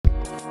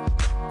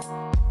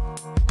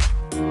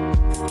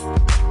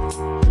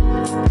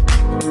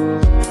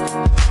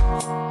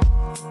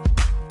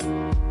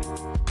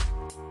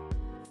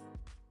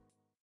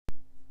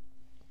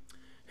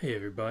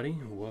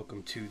everybody.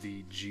 Welcome to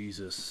the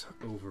Jesus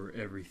Over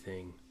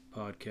Everything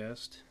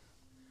podcast.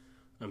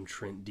 I'm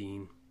Trent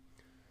Dean.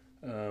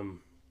 Tonight,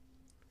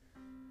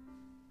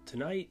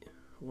 I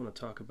want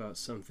to talk about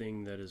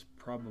something that is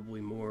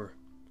probably more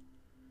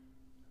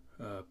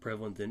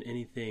prevalent than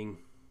anything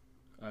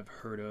I've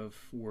heard of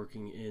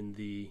working in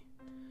the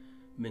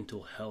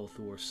mental health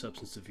or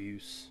substance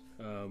abuse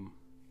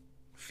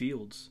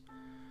fields,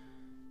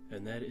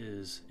 and that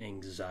is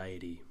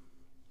anxiety.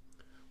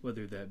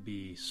 Whether that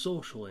be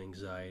social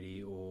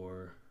anxiety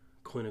or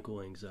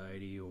clinical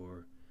anxiety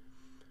or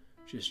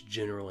just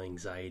general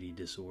anxiety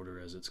disorder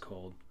as it's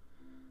called.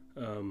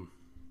 I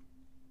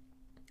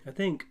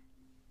think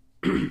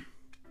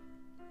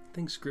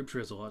scripture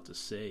has a lot to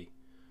say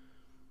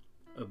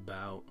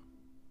about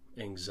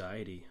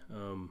anxiety.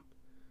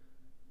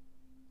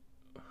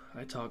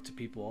 I talk to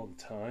people all the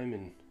time,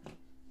 and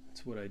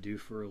it's what I do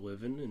for a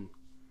living, and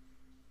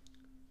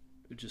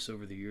just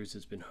over the years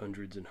it's been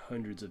hundreds and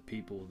hundreds of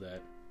people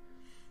that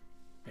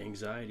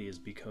anxiety has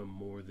become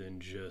more than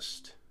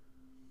just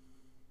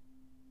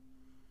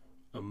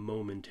a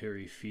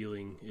momentary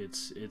feeling.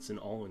 It's an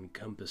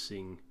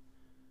all-encompassing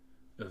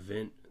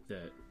event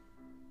that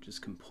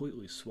just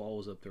completely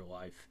swallows up their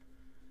life,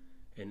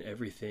 and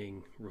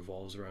everything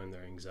revolves around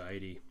their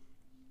anxiety.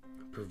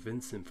 It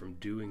prevents them from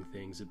doing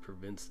things. It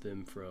prevents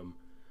them from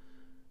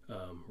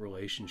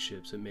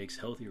relationships. It makes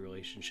healthy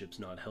relationships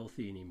not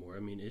healthy anymore. I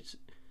mean, it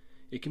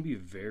can be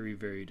very,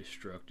 very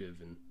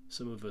destructive, and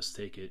some of us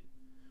take it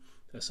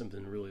as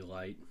something really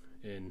light,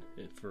 and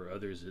for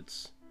others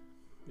it's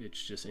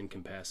just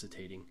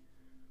incapacitating.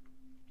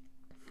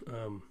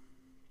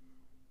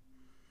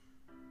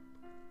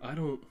 I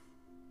don't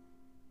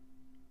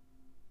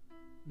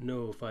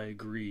know if I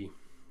agree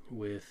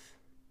with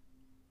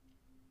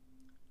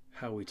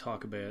how we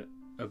talk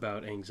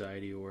about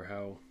anxiety or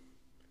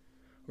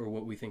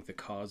what we think the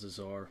causes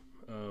are.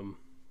 A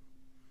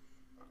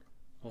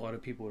lot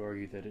of people would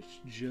argue that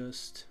it's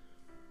just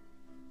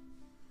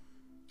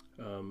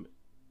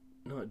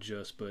not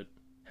just, but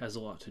has a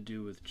lot to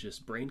do with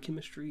just brain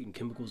chemistry and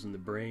chemicals in the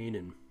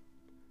brain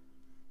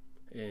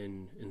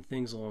and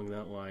things along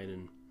that line.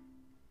 And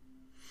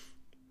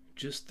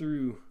just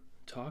through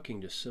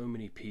talking to so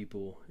many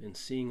people and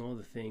seeing all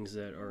the things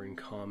that are in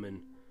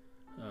common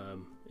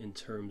in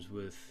terms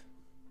with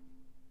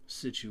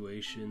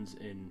situations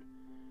and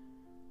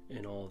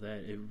all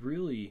that, it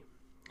really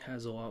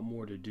has a lot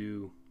more to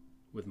do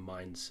with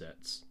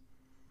mindsets,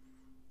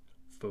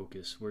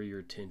 focus, where your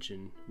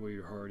attention, where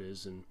your heart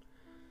is. And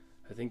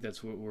I think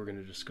that's what we're going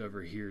to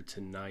discover here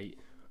tonight.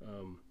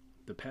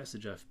 The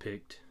passage I've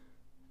picked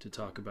to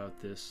talk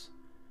about this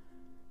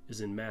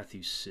is in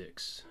Matthew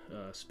 6,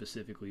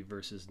 specifically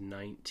verses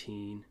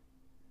 19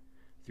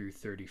 through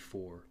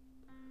 34.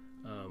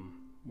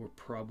 We're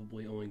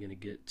probably only going to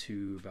get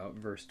to about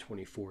verse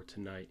 24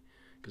 tonight,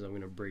 because I'm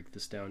going to break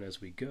this down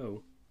as we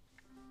go.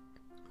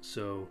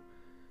 So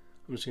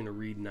I'm just going to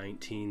read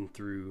 19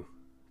 through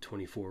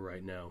 24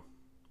 right now.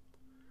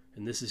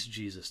 And this is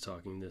Jesus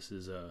talking. This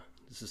is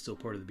still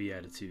part of the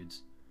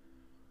Beatitudes.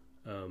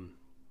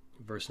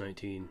 Verse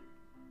 19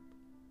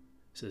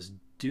 says,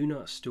 "Do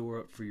not store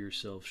up for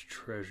yourselves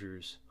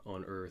treasures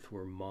on earth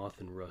where moth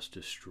and rust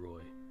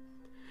destroy,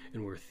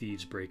 and where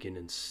thieves break in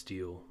and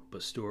steal,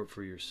 but store up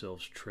for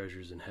yourselves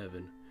treasures in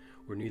heaven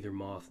where neither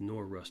moth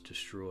nor rust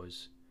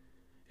destroys,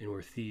 and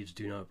where thieves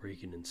do not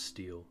break in and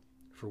steal.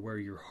 For where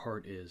your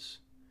heart is,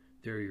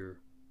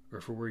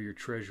 for where your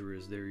treasure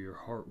is, there your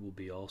heart will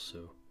be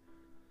also.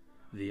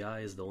 The eye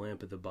is the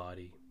lamp of the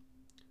body.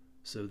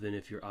 So then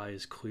if your eye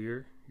is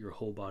clear, your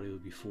whole body will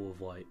be full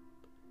of light.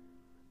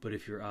 But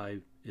if your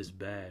eye is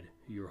bad,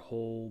 your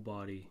whole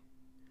body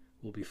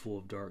will be full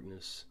of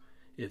darkness.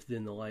 If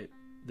then the light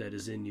that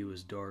is in you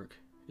is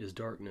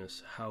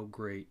darkness, how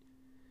great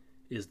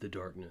is the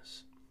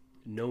darkness?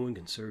 No one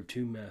can serve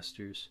two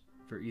masters,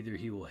 for either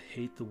he will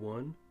hate the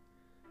one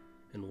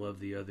and love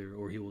the other,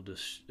 or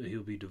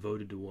he'll be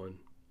devoted to one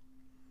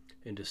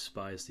and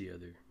despise the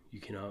other. You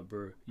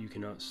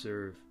cannot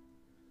serve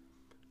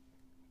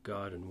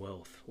God and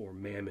wealth, or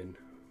mammon."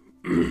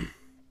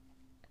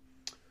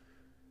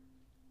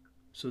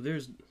 So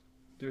there's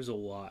a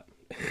lot.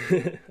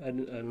 I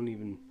don't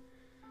even.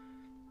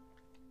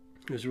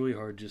 It was really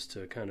hard just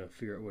to kind of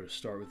figure out where to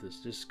start with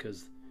this, just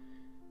because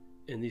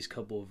in these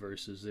couple of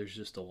verses there's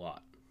just a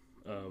lot.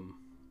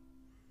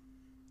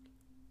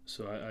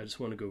 So I just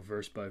want to go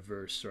verse by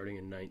verse, starting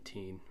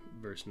in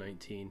verse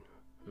 19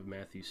 of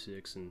Matthew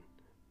 6, and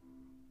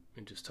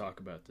just talk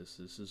about this.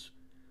 This is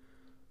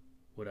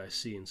what I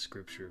see in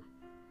Scripture.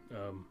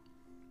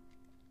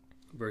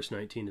 Verse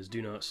 19 is,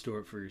 "Do not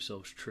store up for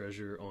yourselves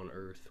treasure on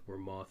earth where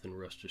moth and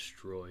rust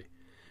destroy,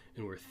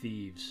 and where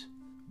thieves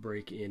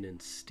break in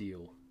and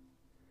steal."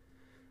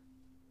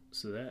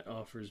 So that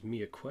offers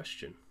me a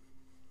question.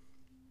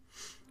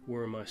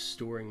 Where am I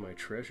storing my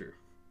treasure?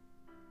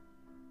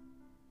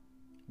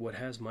 What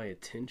has my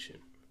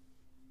attention?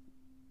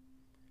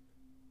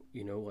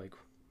 Like,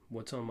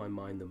 what's on my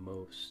mind the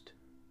most?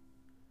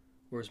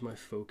 Where's my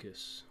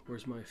focus?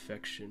 Where's my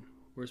affection?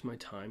 Where's my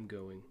time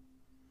going?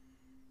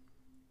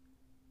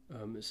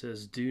 It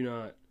says, do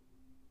not,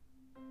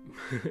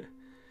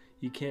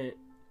 you can't,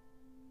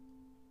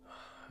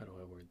 how do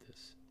I word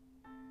this?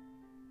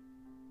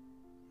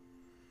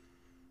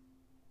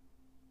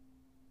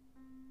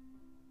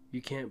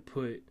 You can't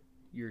put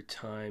your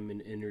time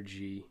and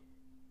energy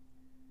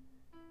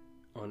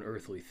on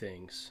earthly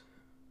things.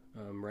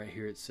 Right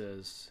here it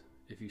says,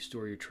 if you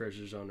store your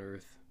treasures on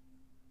earth,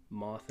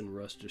 moth and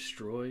rust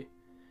destroy,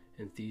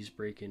 and thieves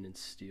break in and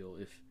steal.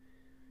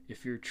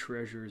 If your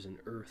treasures in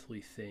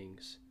earthly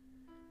things,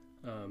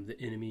 the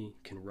enemy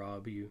can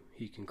rob you.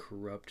 He can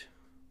corrupt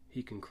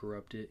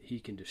it. He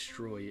can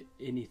destroy it.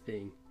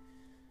 Anything,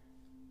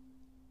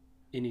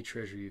 any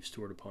treasure you've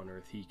stored upon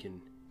earth, he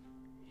can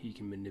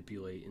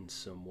manipulate in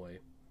some way.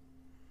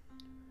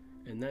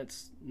 And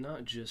that's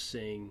not just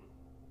saying,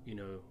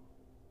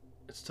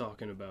 it's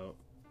talking about,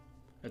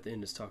 at the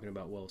end it's talking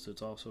about wealth.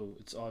 So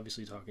it's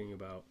obviously talking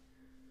about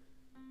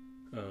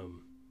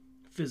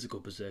physical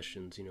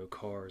possessions,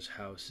 cars,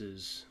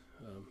 houses,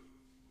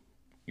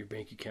 your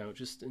bank account,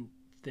 just in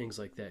things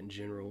like that in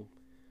general.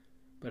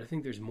 But I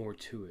think there's more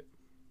to it.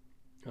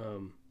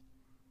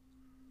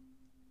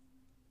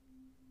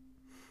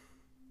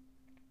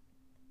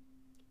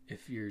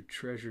 If your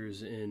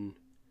treasures in,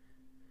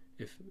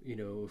 if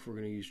we're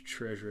going to use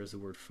treasure as the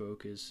word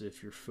focus,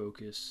 if your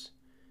focus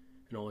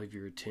and all of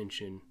your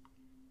attention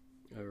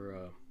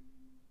are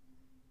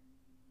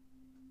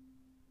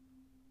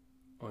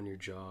on your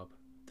job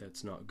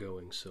that's not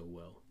going so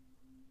well,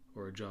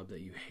 or a job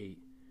that you hate,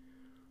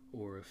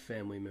 or a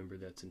family member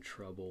that's in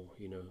trouble,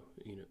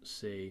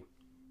 say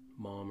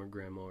mom or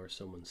grandma or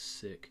someone's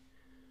sick,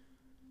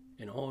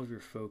 and all of your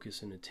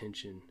focus and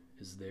attention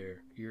is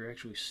there, you're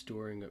actually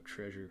storing up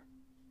treasure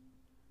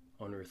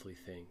on earthly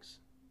things.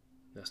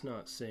 That's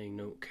not saying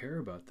don't care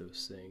about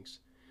those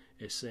things.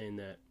 It's saying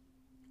that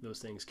those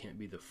things can't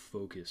be the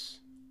focus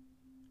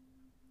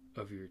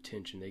of your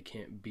attention. They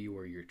can't be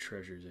where your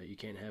treasure's at. You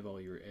can't have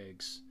all your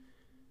eggs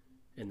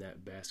in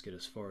that basket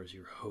as far as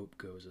your hope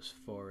goes, as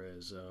far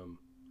as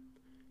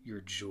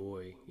your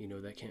joy.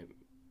 That can't,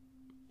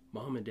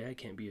 mom and dad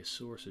can't be a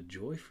source of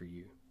joy for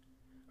you.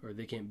 Or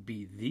they can't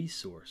be the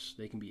source.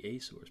 They can be a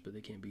source, but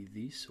they can't be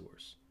the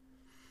source.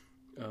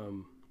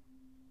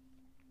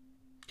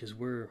 Because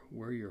where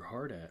your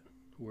heart at,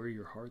 where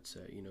your heart's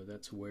at,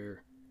 that's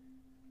where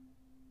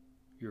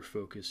your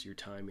focus, your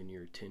time, and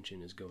your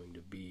attention is going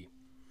to be.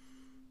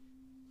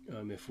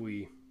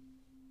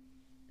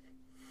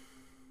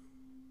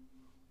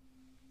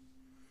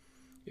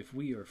 If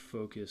we are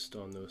focused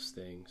on those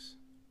things,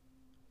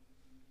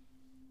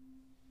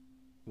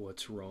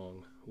 what's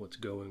wrong, what's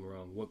going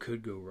wrong, what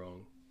could go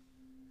wrong,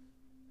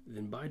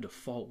 then by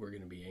default we're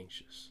going to be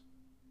anxious.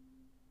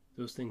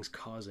 Those things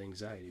cause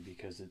anxiety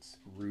because it's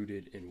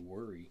rooted in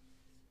worry.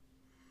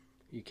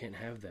 You can't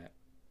have that.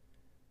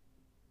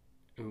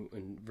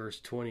 In verse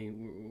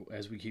 20,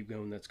 as we keep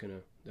going, that's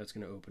gonna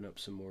open up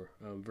some more.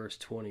 Verse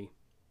 20,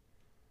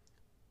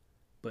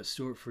 but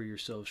store for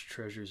yourselves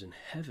treasures in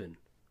heaven,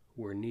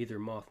 where neither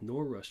moth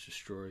nor rust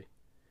destroy,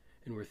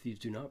 and where thieves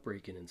do not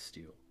break in and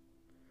steal.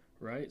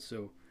 Right?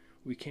 So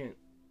we can't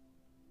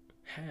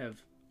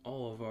have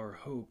all of our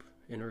hope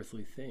in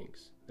earthly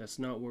things. That's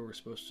not where we're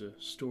supposed to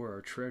store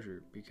our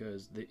treasure,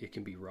 because it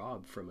can be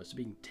robbed from us,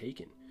 being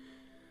taken.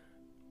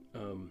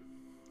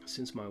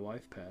 Since my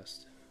wife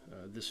passed,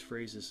 this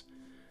phrase has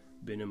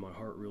been in my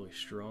heart really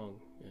strong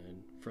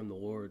and from the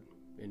Lord.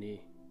 And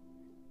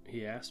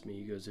he asked me,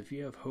 he goes, if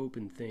you have hope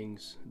in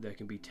things that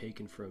can be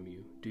taken from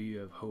you, do you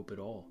have hope at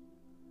all?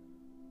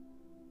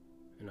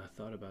 And I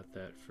thought about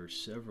that for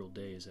several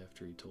days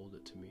after he told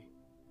it to me.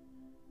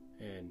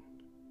 And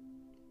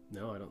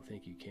no, I don't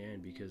think you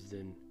can, because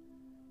then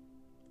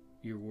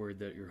you're worried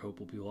that your hope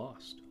will be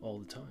lost all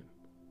the time.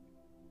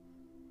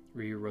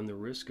 Or you run the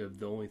risk of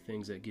the only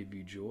things that give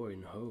you joy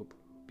and hope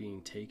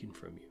being taken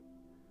from you.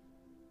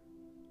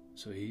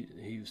 So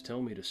he was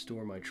telling me to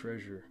store my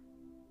treasure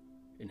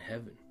in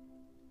heaven.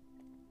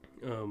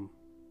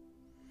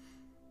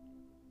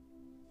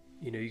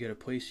 You got to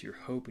place your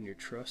hope and your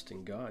trust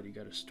in God. You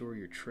got to store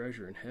your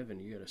treasure in heaven.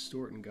 You got to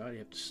store it in God. You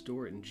have to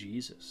store it in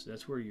Jesus.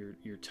 That's where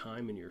your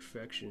time and your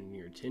affection and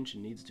your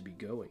attention needs to be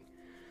going.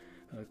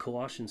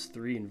 Colossians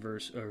 3 and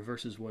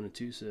verses 1 and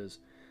 2 says,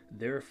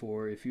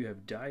 therefore, if you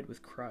have died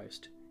with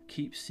Christ,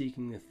 keep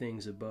seeking the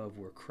things above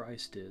where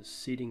Christ is,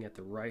 seating at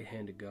the right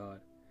hand of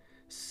God.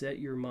 Set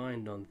your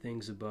mind on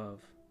things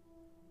above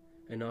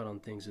and not on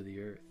things of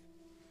the earth.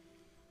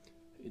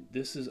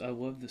 I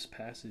love this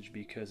passage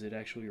because it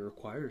actually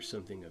requires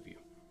something of you.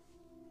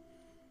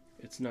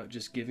 It's not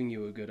just giving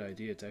you a good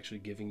idea, it's actually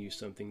giving you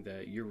something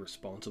that you're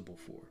responsible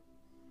for.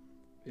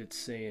 It's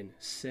saying,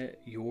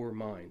 set your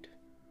mind.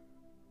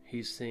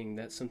 He's saying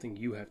that's something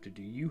you have to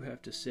do. You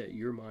have to set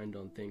your mind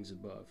on things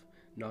above,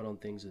 not on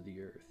things of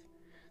the earth.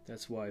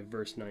 That's why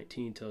verse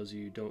 19 tells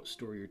you don't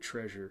store your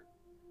treasure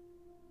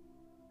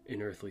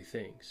in earthly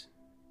things.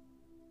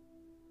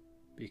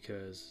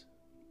 Because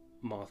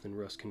moth and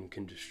rust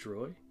can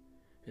destroy,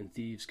 and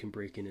thieves can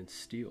break in and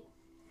steal.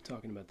 I'm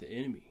talking about the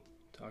enemy,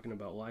 talking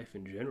about life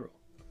in general.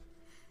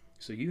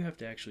 So you have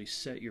to actually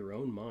set your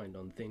own mind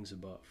on things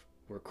above,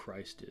 where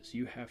Christ is.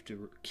 You have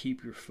to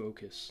keep your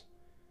focus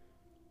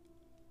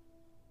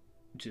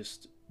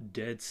just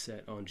dead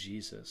set on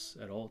Jesus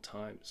at all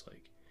times.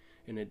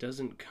 And it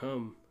doesn't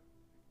come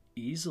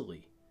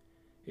easily.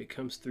 It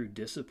comes through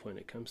discipline.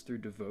 It comes through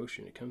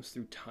devotion. It comes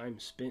through time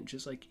spent,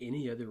 just like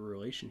any other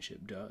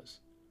relationship does.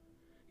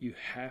 You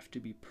have to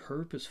be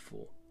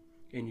purposeful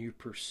in your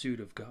pursuit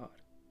of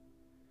God.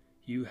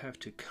 You have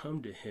to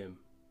come to Him.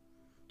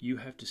 You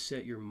have to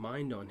set your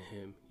mind on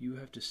Him. You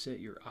have to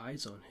set your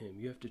eyes on Him.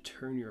 You have to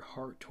turn your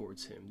heart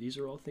towards Him. These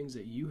are all things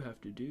that you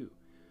have to do.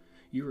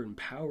 You are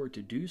empowered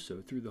to do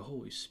so through the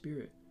Holy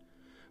Spirit.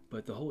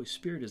 But the Holy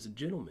Spirit is a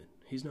gentleman.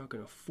 He's not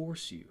going to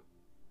force you.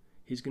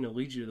 He's going to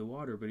lead you to the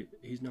water, but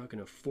He's not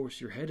going to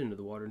force your head into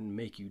the water and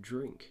make you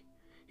drink.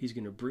 He's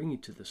going to bring you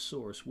to the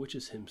source, which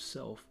is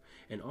Himself,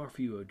 and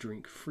offer you a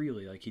drink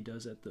freely, like He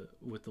does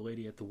with the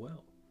lady at the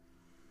well.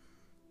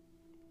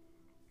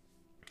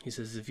 He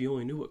says, if you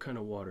only knew what kind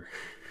of water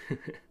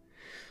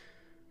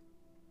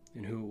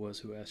and who it was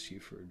who asked you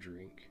for a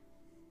drink.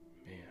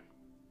 Man.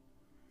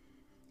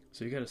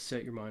 So you got to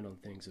set your mind on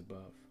things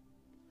above.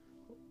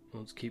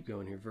 Let's keep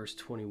going here. Verse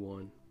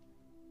 21.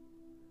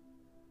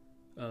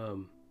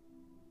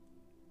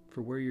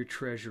 For where your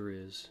treasure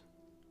is,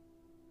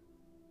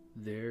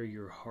 there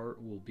your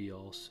heart will be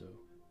also.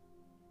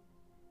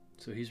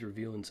 So He's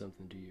revealing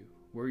something to you.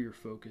 Where your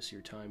focus,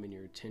 your time, and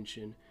your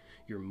attention,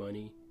 your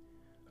money,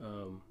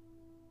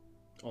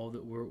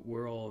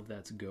 where all of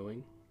that's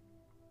going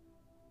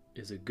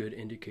is a good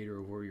indicator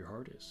of where your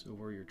heart is, of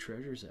where your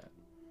treasure's at.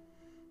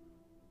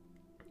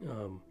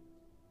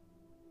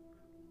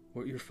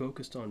 What you're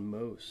focused on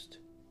most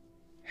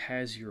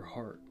has your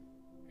heart,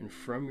 and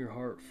from your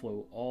heart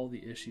flow all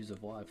the issues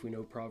of life. We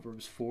know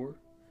Proverbs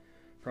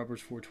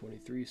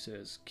 4:23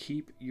 says,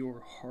 keep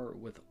your heart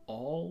with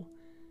all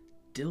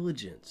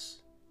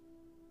diligence.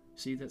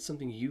 See, that's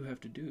something you have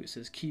to do. It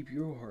says keep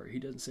your heart. He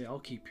doesn't say I'll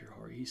keep your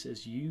heart. He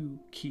says you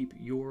keep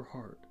your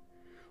heart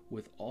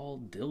with all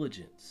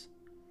diligence,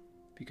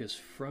 because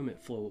from it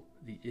flow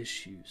the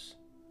issues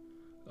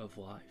of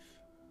life.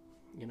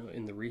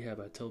 In the rehab,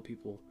 I tell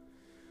people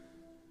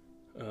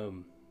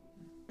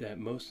that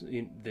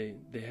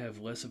they have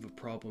less of a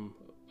problem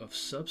of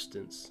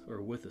substance,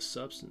 or with a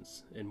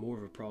substance, and more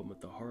of a problem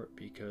with the heart,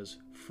 because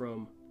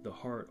from the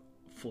heart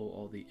flow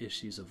all the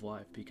issues of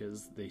life,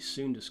 because they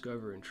soon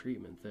discover in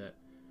treatment that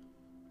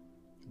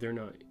they're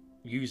not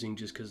using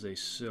just because they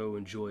so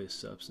enjoy a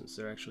substance.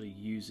 They're actually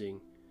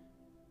using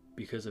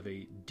because of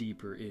a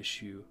deeper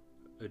issue,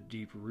 a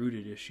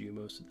deep-rooted issue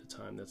most of the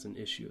time. That's an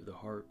issue of the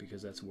heart,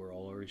 because that's where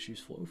all our issues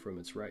flow from.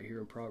 It's right here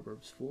in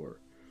Proverbs 4,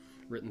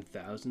 written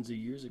thousands of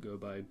years ago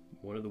by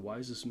one of the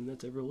wisest men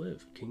that's ever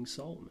lived, King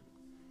Solomon.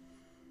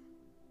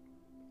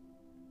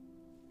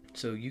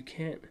 So you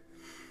can't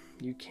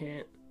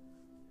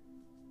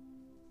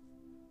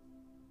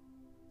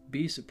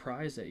be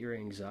surprised at your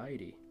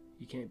anxiety.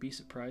 You can't be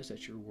surprised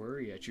at your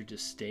worry, at your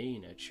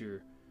disdain, at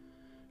your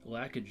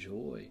lack of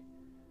joy,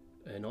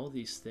 and all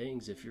these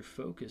things. If your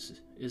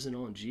focus isn't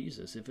on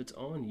Jesus, if it's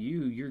on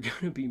you, you're going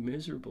to be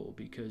miserable,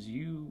 because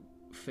you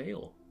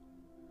fail.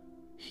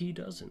 He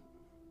doesn't.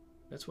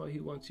 That's why He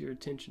wants your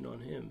attention on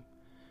Him.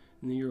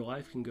 And then your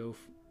life can go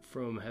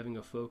from having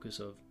a focus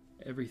of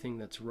everything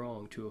that's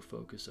wrong to a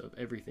focus of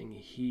everything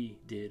He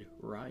did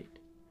right.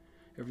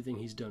 Everything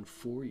He's done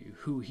for you,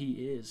 who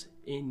He is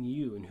in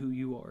you and who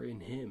you are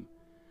in Him.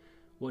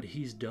 What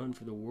He's done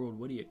for the world,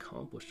 what He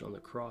accomplished on the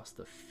cross,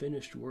 the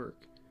finished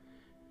work.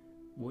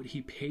 What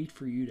He paid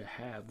for you to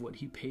have, what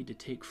He paid to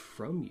take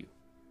from you.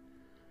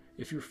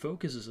 If your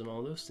focus is on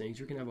all those things,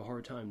 you're going to have a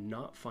hard time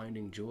not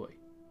finding joy.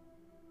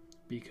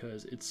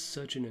 Because it's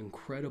such an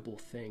incredible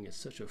thing. It's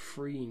such a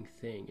freeing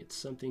thing. It's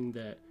something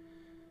that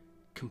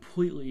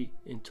completely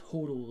and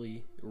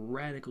totally,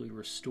 radically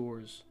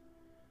restores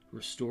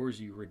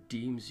you,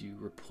 redeems you,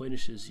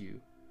 replenishes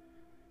you.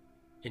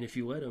 And if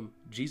you let Him,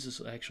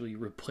 Jesus actually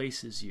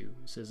replaces you.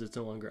 He says it's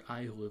no longer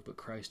I who live, but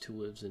Christ who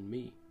lives in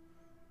me.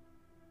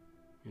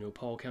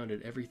 Paul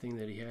counted everything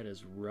that he had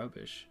as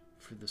rubbish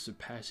for the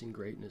surpassing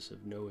greatness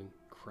of knowing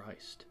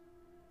Christ.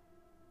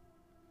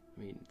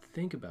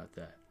 Think about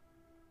that.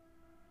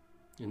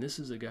 And this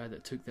is a guy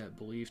that took that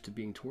belief to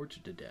being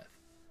tortured to death.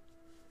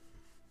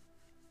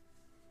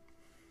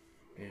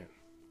 Man.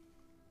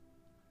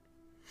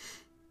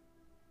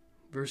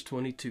 Verse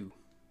 22.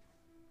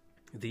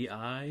 The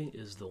eye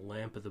is the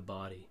lamp of the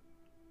body.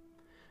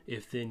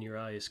 If then your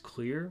eye is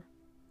clear,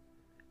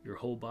 your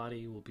whole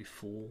body will be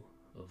full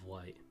of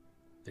light.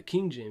 The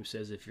King James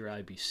says if your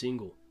eye be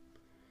single,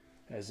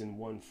 as in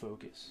one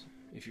focus.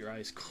 If your eye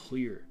is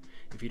clear,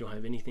 if you don't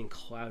have anything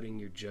clouding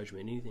your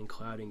judgment, anything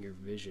clouding your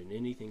vision,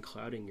 anything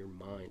clouding your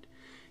mind,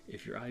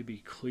 if your eye be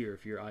clear,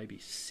 if your eye be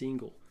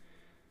single,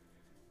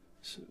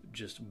 so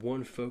just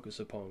one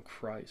focus upon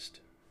Christ,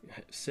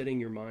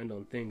 setting your mind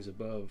on things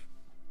above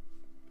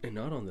and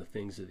not on the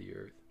things of the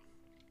earth.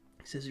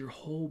 He says your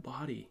whole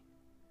body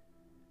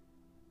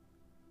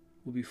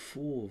will be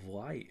full of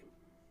light.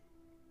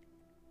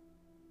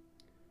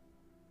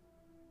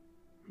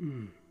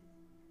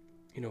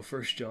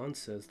 First John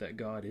says that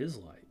God is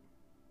light,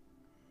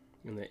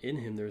 and that in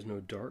him there's no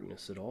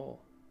darkness at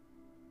all.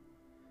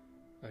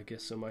 I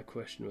guess so my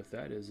question with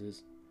that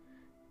is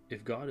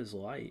if God is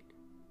light,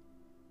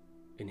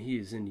 and he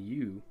is in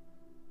you,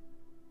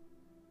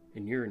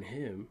 and you're in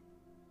him,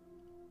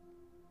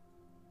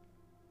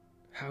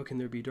 how can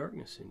there be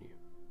darkness in you?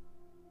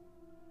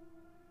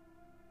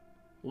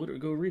 Literally,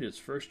 go read it.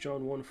 It's 1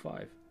 John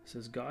 1:5. It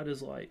says, God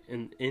is light,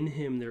 and in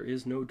him there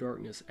is no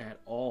darkness at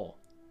all.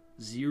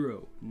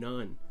 Zero,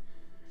 none.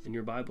 And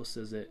your Bible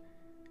says that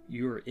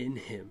you're in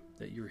him,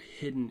 that you're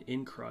hidden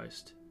in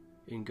Christ,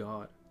 in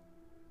God,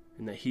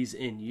 and that he's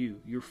in you.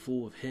 You're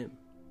full of him.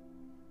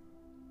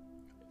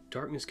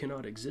 Darkness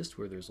cannot exist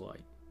where there's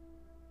light.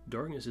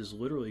 Darkness is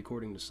literally,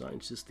 according to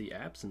science, just the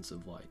absence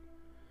of light.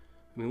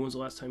 I mean, when's the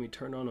last time you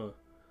turned on a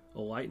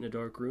light in a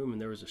dark room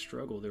and there was a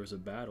struggle, there was a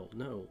battle?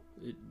 No,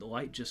 the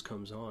light just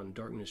comes on,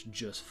 darkness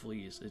just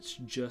flees. It's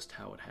just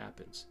how it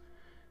happens.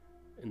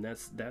 And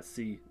that's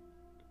the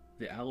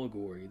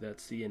allegory,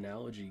 that's the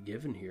analogy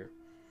given here,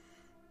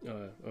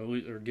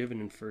 or given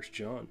in 1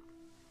 John.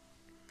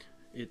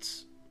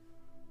 It's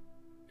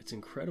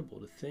incredible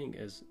to think,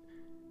 as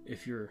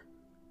if your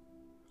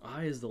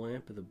eye is the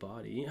lamp of the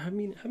body. I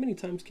mean, how many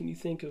times can you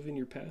think of in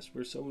your past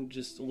where someone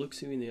just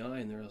looks you in the eye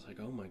and they're like,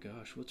 oh my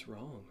gosh, what's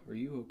wrong? Are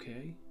you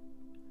okay?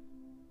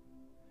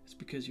 It's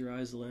because your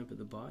eye is the lamp of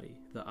the body.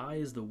 The eye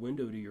is the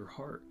window to your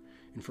heart,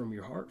 and from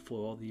your heart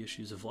flow all the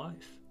issues of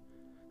life.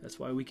 That's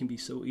why we can be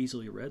so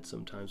easily read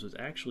sometimes, which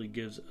actually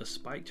gives a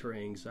spike to our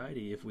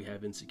anxiety if we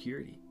have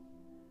insecurity.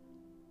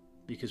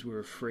 Because we're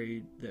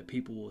afraid that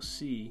people will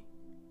see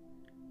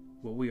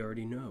what we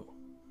already know.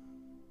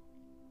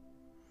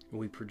 And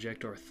we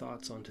project our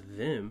thoughts onto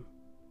them,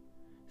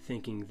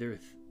 thinking that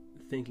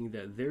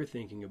they're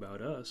thinking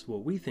about us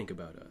what we think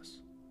about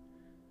us.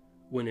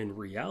 When in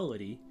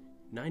reality,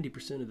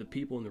 90% of the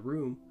people in the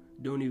room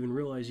don't even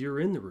realize you're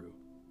in the room,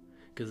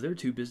 because they're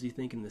too busy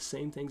thinking the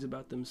same things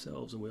about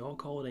themselves, and we all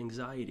call it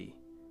anxiety.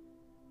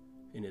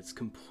 And it's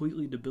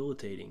completely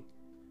debilitating,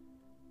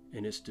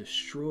 and it's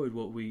destroyed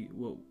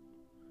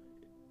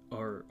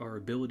our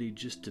ability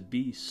just to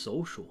be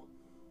social.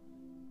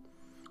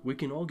 We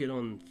can all get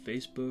on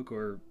Facebook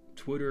or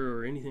Twitter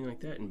or anything like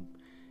that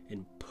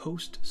and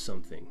post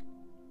something.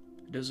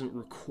 It doesn't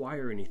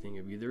require anything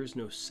of you. There is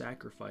no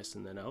sacrifice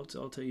in that. I'll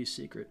tell you a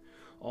secret.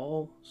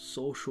 All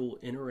social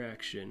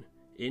interaction,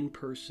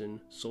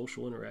 in-person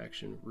social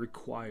interaction,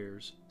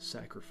 requires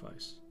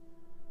sacrifice.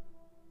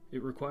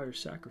 It requires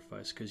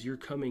sacrifice because you're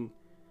coming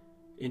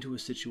into a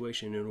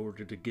situation in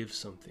order to give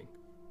something.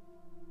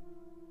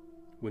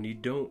 When you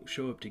don't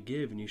show up to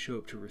give and you show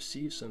up to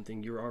receive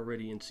something, you're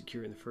already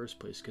insecure in the first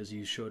place because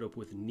you showed up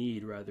with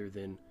need rather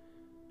than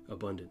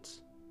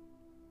abundance.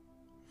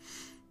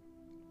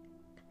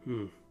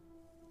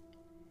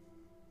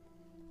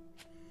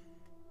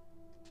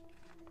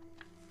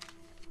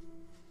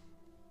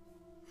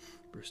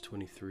 Verse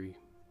 23.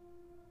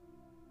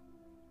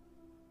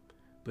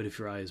 But if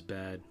your eye is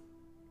bad,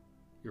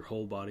 your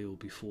whole body will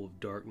be full of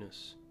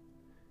darkness.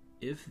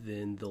 If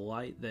then the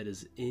light that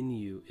is in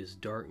you is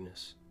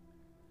darkness,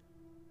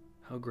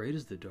 how great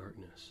is the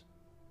darkness?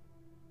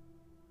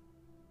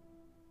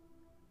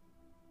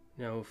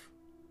 Now,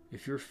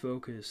 if your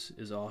focus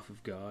is off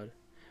of God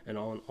and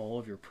on all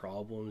of your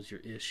problems,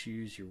 your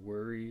issues, your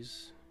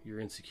worries,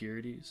 your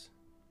insecurities,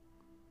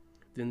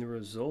 then the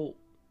result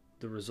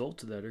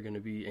of that are going to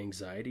be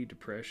anxiety,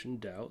 depression,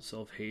 doubt,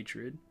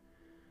 self-hatred,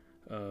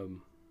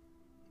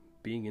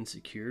 being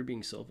insecure,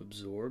 being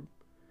self-absorbed,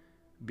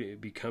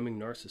 becoming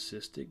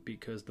narcissistic,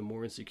 because the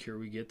more insecure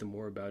we get, the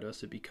more about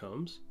us it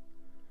becomes.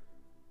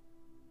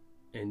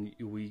 And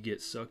we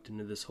get sucked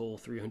into this whole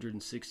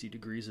 360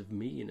 degrees of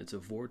me, and it's a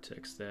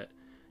vortex that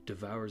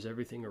devours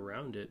everything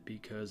around it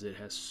because it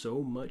has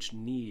so much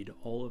need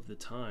all of the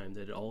time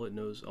that all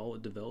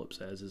it develops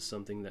as is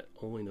something that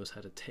only knows how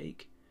to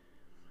take,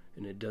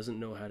 and it doesn't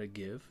know how to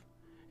give,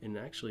 and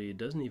actually it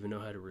doesn't even know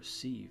how to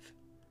receive.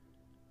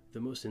 The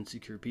most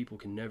insecure people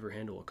can never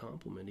handle a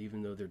compliment,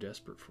 even though they're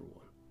desperate for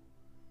one.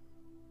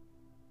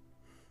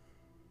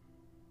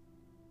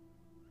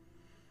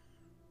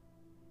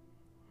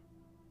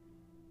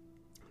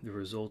 The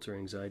results are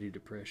anxiety,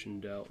 depression,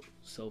 doubt,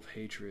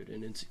 self-hatred,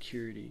 and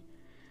insecurity,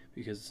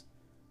 because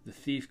the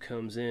thief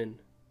comes in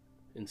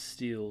and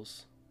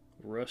steals,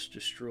 rust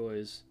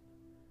destroys,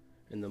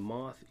 and the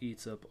moth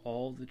eats up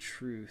all the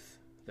truth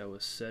that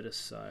was set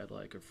aside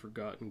like a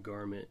forgotten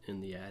garment in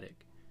the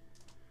attic.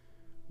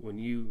 When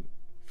you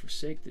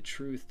forsake the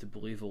truth to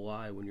believe a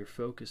lie, when your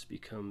focus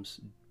becomes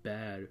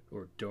bad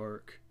or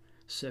dark,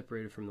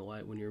 separated from the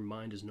light, when your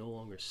mind is no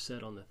longer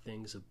set on the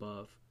things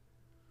above,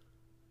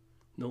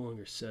 no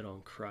longer set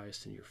on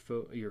Christ, and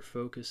your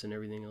focus and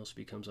everything else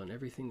becomes on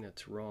everything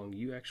that's wrong,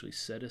 you actually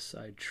set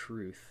aside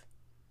truth,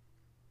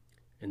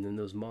 and then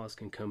those moths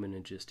can come in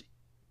and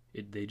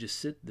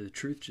the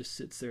truth just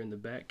sits there in the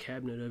back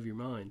cabinet of your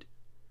mind,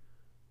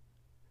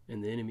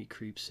 and the enemy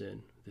creeps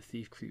in, the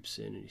thief creeps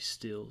in, and he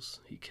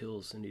steals, he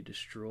kills, and he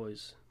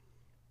destroys.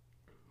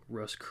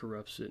 Rust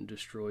corrupts it and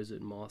destroys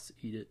it, moths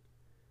eat it.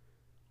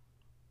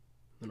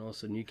 And all of a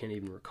sudden you can't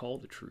even recall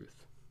the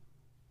truth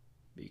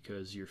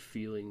because your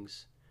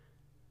feelings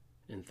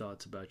and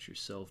thoughts about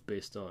yourself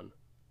based on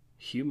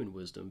human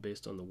wisdom,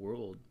 based on the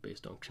world,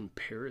 based on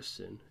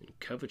comparison and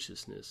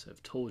covetousness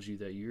have told you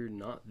that you're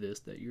not this,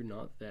 that you're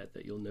not that,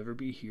 that you'll never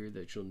be here,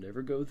 that you'll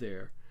never go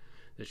there,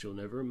 that you'll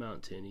never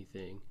amount to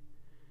anything,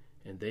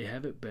 and they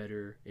have it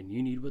better and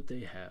you need what they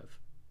have.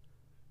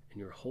 And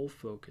your whole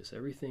focus,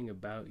 everything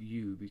about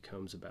you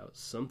becomes about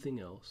something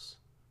else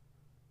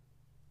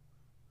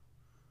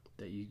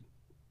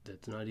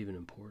that's not even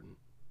important.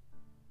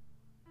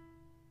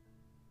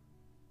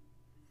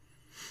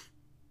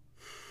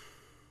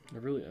 I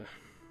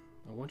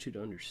want you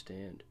to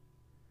understand.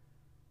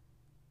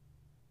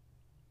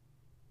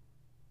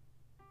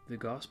 The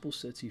gospel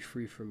sets you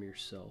free from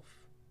yourself,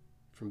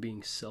 from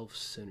being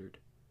self-centered,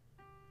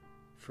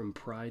 from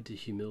pride to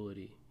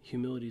humility.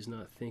 Humility is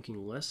not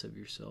thinking less of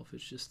yourself,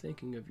 it's just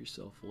thinking of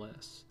yourself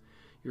less.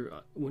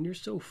 When you're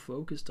so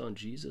focused on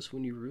Jesus,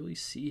 when you really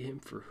see him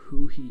for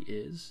who he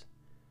is,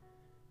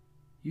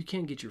 you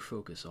can't get your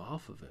focus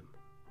off of him.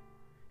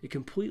 It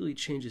completely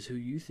changes who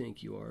you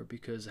think you are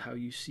because how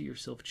you see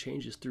yourself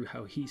changes through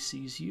how he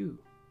sees you.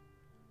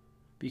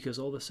 Because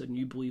all of a sudden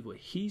you believe what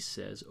he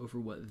says over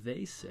what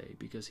they say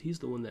because he's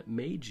the one that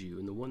made you,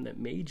 and the one that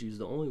made you is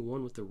the only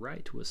one with the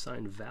right to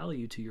assign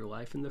value to your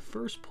life in the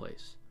first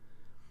place.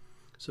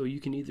 So you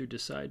can either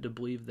decide to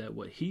believe that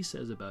what he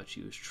says about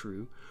you is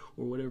true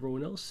or what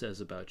everyone else says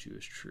about you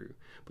is true.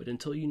 But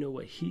until you know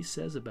what he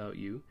says about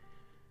you,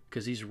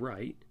 because he's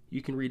right,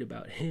 you can read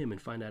about him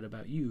and find out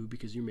about you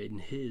because you're made in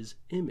his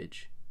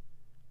image.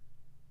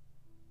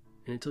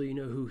 And until you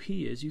know who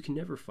he is, you can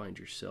never find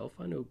yourself.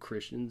 I know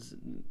Christians,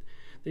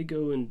 they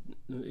go and,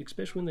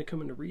 especially when they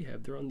come into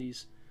rehab, they're on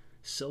these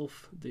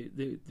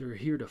they're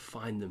here to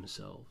find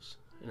themselves.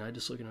 And I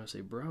just look at them and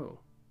say, bro,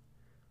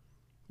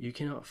 you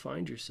cannot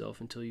find yourself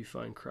until you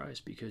find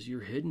Christ because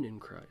you're hidden in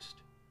Christ.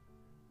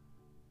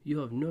 You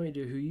have no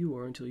idea who you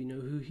are until you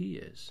know who he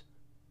is.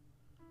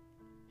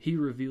 He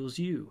reveals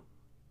you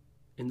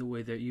in the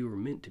way that you were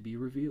meant to be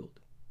revealed.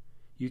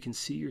 You can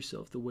see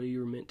yourself the way you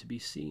were meant to be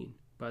seen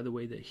by the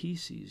way that he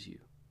sees you.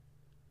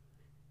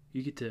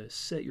 You get to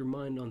set your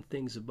mind on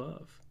things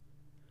above,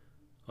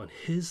 on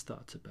his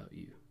thoughts about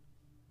you.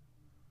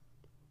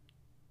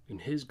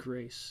 And his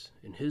grace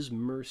and his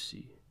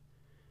mercy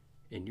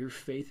and your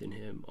faith in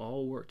him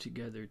all work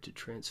together to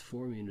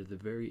transform you into the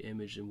very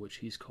image in which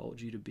he's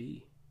called you to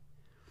be.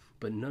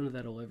 But none of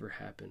that will ever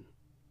happen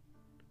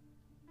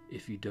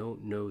if you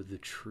don't know the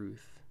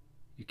truth.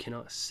 You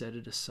cannot set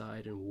it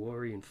aside and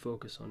worry and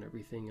focus on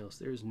everything else.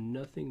 There is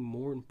nothing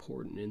more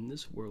important in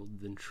this world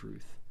than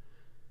truth.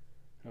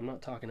 I'm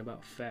not talking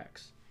about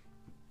facts.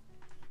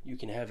 You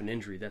can have an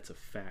injury, that's a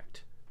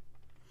fact.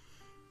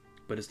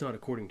 But it's not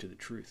according to the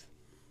truth.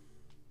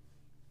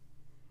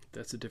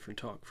 That's a different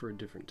talk for a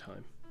different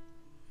time.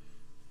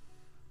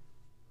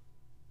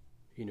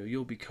 You know,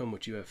 you'll become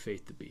what you have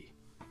faith to be.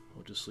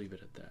 I'll just leave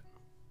it at that.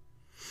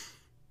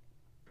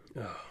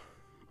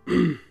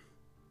 Oh.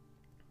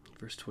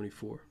 Verse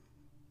 24.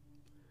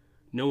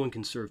 No one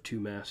can serve two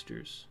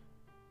masters,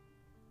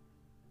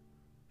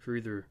 for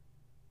either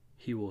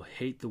he will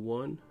hate the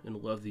one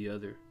and love the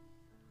other,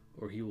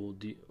 or he will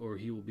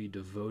be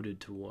devoted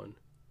to one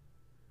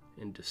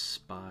and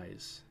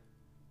despise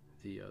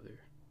the other.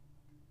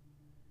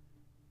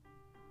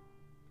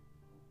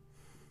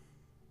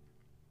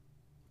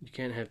 You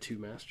can't have two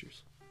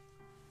masters.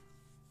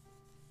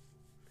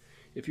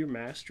 If your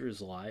master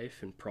is life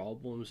and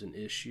problems and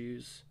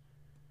issues,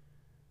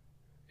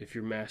 if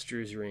your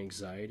master is your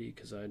anxiety,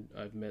 because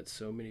I've met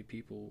so many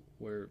people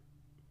where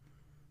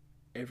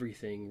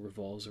everything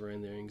revolves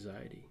around their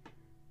anxiety.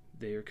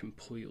 They are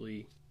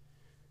completely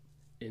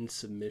in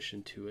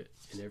submission to it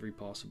in every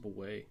possible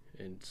way.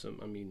 And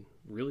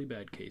really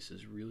bad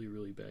cases,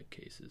 really bad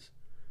cases.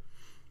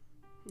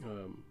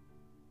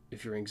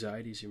 If your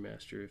anxiety is your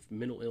master, if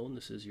mental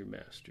illness is your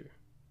master,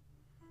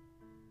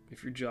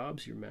 if your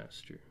job's your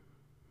master,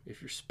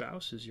 if your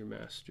spouse is your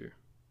master,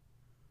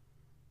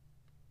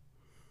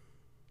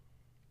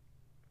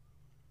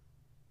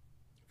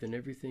 then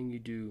everything you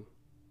do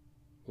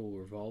will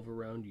revolve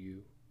around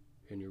you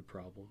and your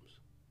problems.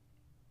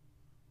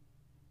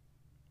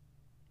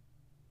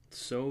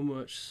 So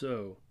much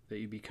so that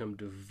you become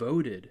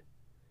devoted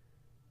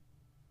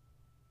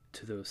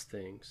to those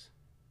things,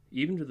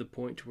 even to the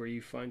point to where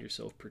you find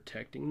yourself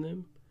protecting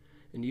them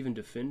and even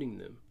defending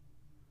them.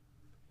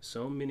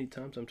 So many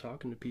times I'm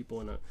talking to people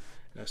and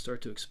I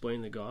start to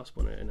explain the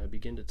gospel and I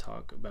begin to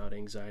talk about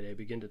anxiety. I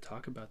begin to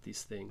talk about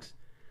these things.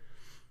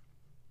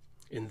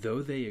 And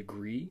though they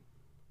agree,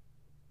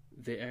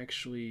 they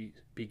actually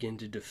begin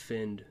to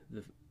defend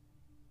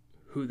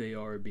who they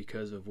are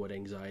because of what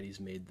anxiety's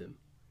made them.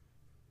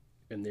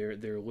 And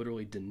they're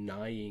literally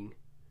denying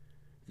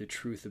the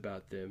truth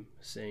about them,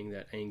 saying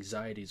that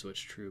anxiety is what's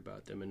true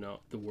about them and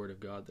not the Word of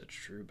God that's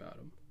true about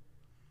them.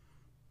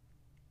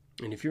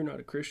 And if you're not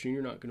a Christian,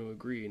 you're not going to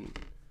agree. And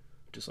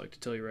I'd just like to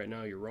tell you right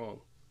now, you're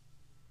wrong.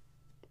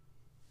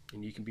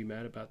 And you can be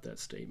mad about that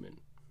statement.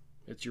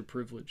 It's your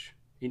privilege.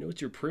 You know,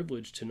 it's your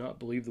privilege to not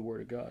believe the Word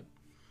of God.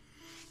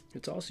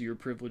 It's also your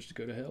privilege to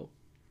go to hell.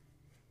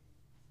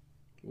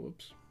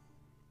 Whoops.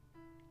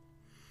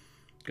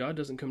 God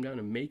doesn't come down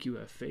and make you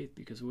have faith,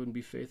 because it wouldn't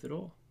be faith at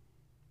all.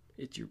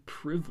 It's your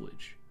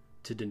privilege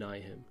to deny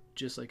him,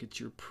 just like it's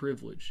your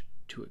privilege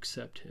to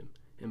accept him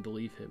and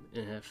believe him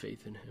and have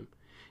faith in him.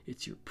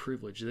 It's your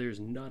privilege. There's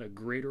not a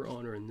greater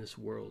honor in this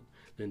world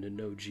than to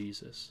know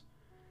Jesus.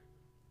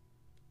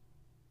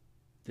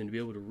 Than to be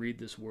able to read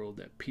this world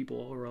that people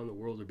all around the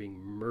world are being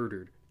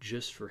murdered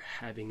just for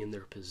having in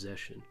their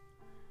possession.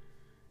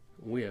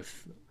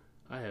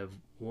 I have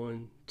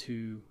 1,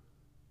 2,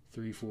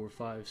 3, 4,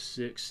 5,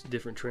 6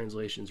 different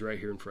translations right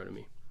here in front of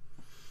me.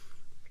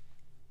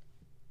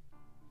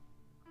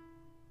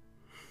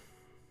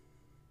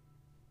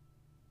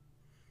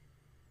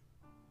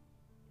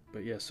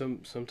 But yeah,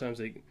 sometimes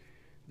they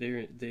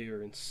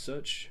are in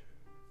such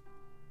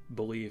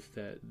belief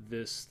that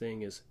this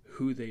thing is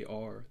who they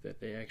are, that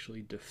they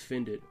actually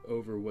defend it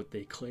over what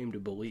they claim to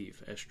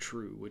believe as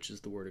true, which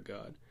is the Word of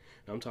God.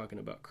 And I'm talking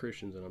about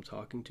Christians, and I'm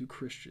talking to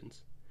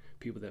Christians,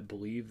 people that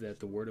believe that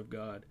the Word of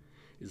God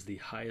is the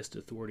highest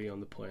authority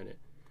on the planet,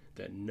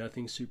 that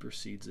nothing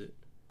supersedes it,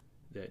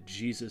 that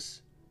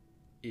Jesus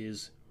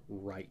is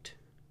right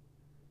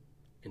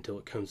until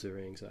it comes to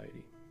their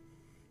anxiety.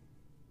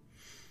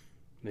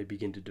 They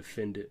begin to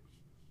defend it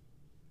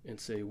and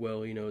say,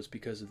 well, you know, it's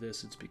because of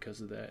this, it's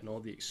because of that, and all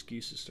the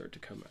excuses start to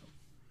come out.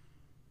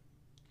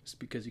 It's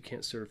because you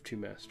can't serve two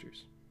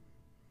masters.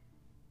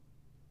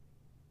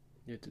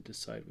 You have to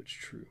decide what's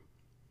true.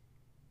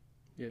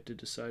 You have to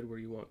decide where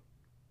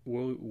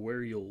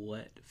you'll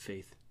let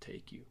faith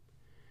take you,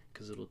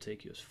 because it'll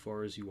take you as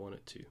far as you want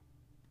it to.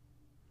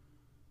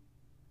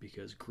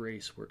 Because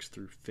grace works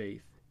through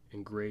faith,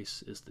 and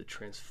grace is the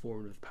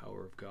transformative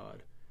power of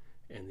God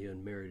and the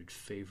unmerited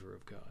favor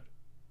of God.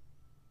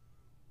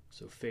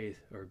 So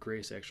faith, or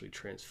grace, actually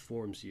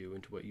transforms you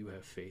into what you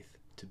have faith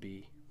to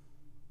be.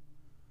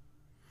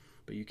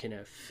 But you can't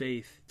have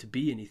faith to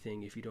be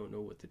anything if you don't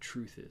know what the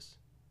truth is.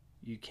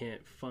 You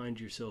can't find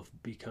yourself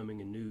becoming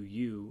a new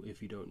you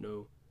if you don't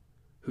know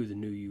who the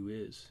new you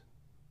is.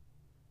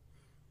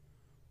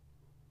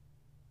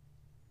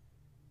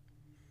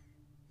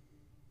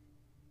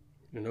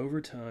 And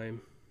over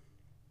time,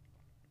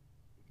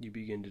 you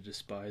begin to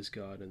despise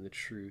God and the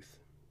truth,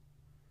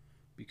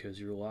 because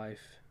your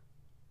life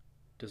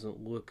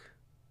doesn't look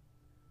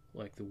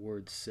like the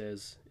Word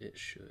says it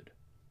should.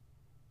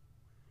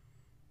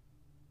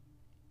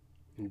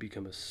 And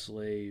become a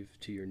slave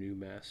to your new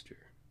master.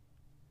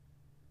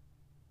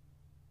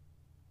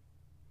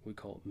 We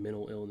call it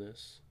mental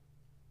illness.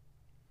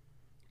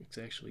 It's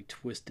actually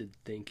twisted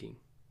thinking.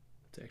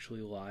 It's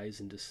actually lies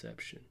and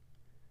deception.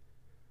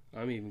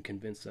 I'm even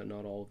convinced that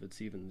not all of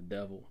it's even the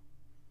devil.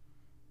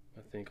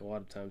 I think a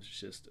lot of times it's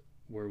just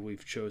where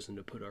we've chosen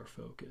to put our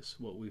focus,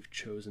 what we've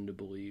chosen to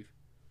believe.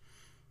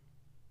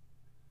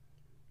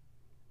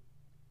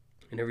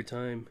 And every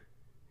time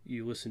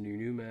you listen to your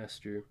new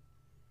master,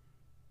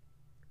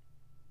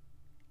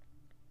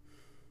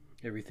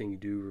 everything you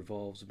do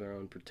revolves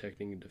around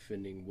protecting and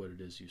defending what it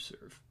is you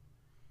serve.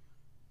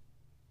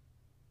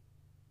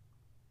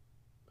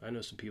 I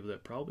know some people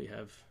that probably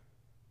have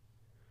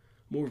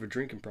more of a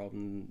drinking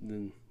problem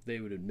than they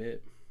would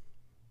admit.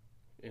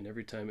 And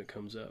every time it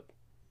comes up,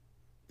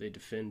 they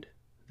defend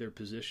their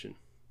position.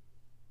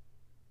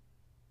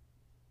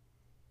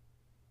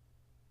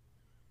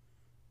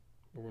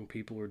 Or when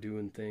people are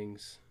doing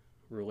things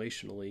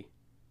relationally,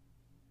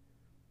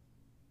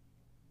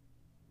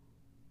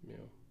 you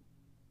know,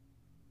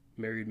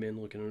 married men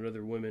looking at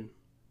other women,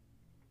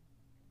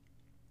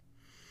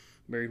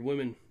 married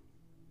women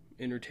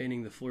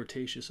entertaining the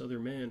flirtatious other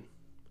man,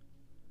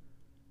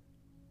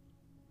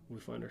 we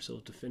find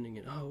ourselves defending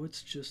it. Oh,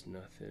 it's just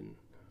nothing.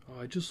 Oh,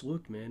 I just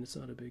looked, man. It's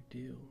not a big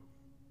deal.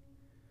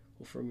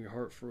 Well, from your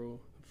heart flow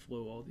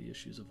all the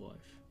issues of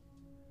life.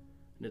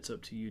 And it's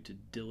up to you to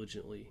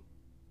diligently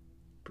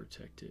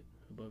protect it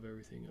above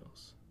everything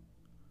else.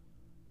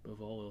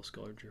 Above all else,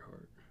 guard your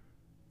heart.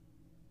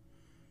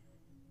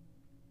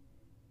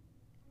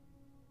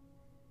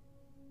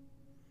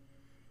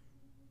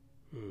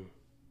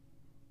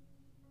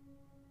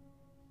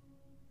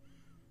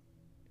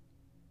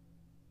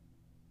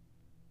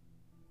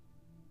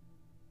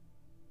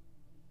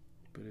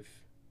 But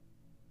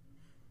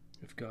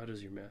if God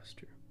is your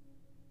master,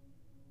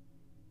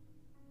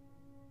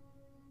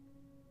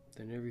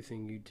 then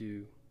everything you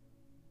do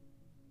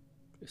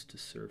is to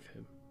serve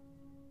him,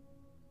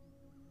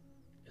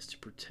 is to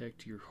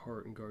protect your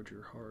heart and guard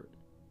your heart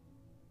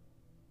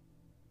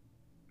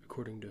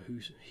according to who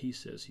he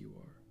says you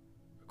are,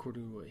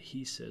 according to what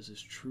he says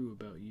is true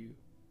about you,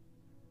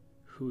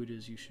 who it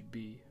is you should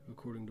be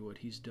according to what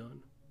he's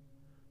done,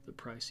 the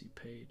price he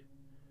paid,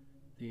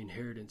 the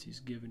inheritance he's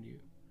given you.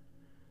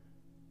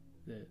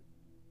 That,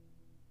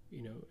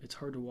 you know, it's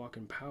hard to walk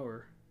in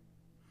power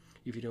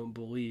if you don't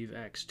believe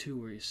Acts 2,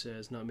 where he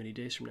says, not many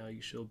days from now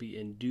you shall be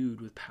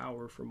endued with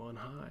power from on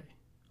high.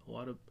 A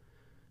lot of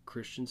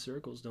Christian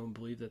circles don't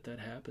believe that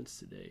happens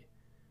today.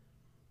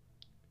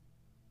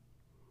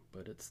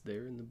 But it's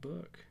there in the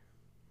book.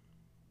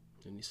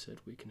 And he said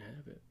we can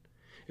have it.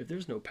 If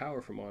there's no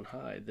power from on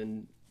high,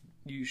 then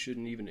you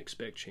shouldn't even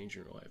expect change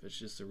in your life. It's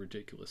just a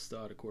ridiculous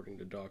thought according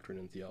to doctrine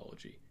and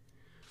theology.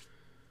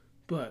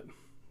 But,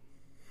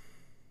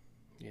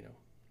 it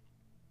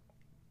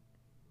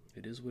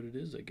is what it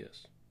is, I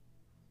guess.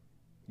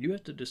 You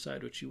have to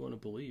decide what you want to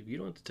believe. You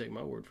don't have to take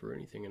my word for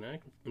anything. And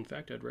in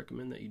fact, I'd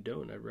recommend that you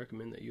don't. I'd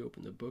recommend that you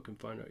open the book and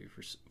find out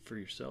for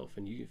yourself.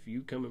 And if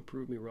you come and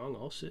prove me wrong,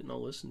 I'll sit and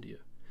I'll listen to you.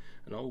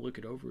 And I'll look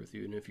it over with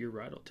you. And if you're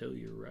right, I'll tell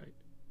you you're right.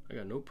 I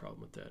got no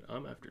problem with that.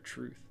 I'm after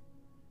truth.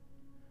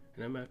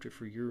 And I'm after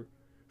for you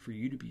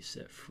to be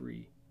set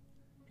free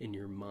in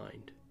your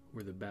mind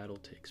where the battle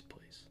takes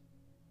place.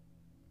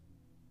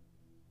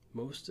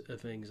 Most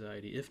of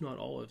anxiety, if not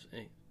all of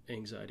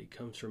anxiety,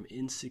 comes from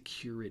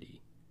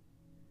insecurity.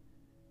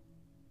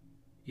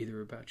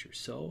 Either about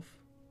yourself,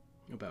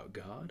 about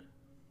God.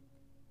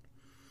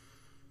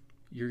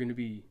 You're going to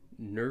be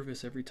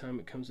nervous every time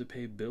it comes to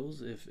pay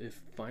bills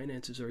if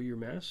finances are your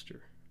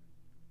master.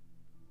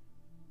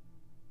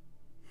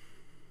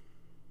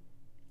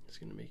 It's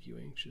going to make you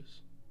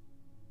anxious.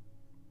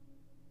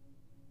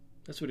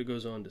 That's what it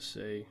goes on to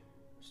say,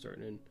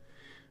 starting in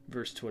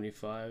verse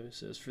 25. It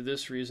says, "For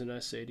this reason I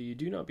say to you,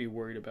 do not be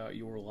worried about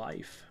your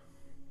life,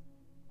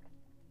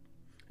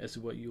 as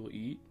to what you will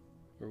eat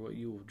or what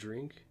you will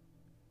drink,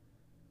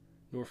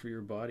 nor for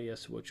your body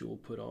as to what you will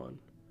put on.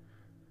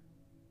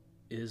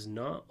 Is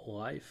not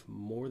life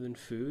more than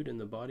food, and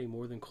the body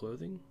more than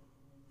clothing?"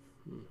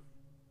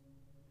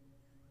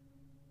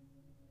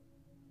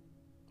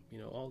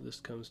 All this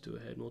comes to a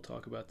head, and we'll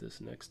talk about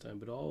this next time,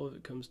 but all of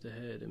it comes to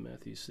head in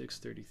Matthew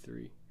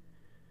 6:33. It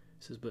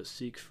says, "But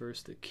seek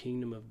first the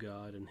kingdom of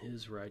God and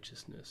his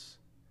righteousness,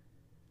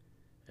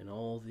 and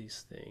all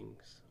these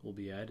things will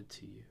be added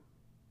to you."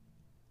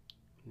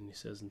 And he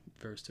says in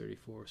verse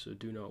 34, "So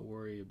do not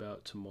worry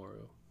about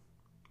tomorrow,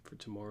 for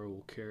tomorrow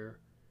will care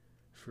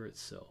for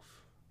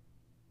itself.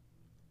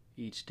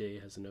 Each day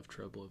has enough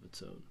trouble of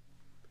its own."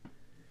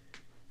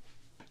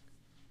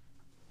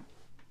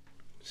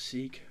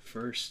 Seek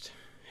first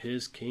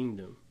his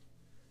kingdom.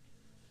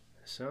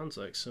 It sounds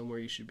like somewhere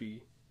you should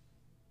be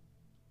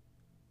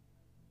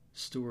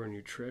storing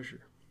your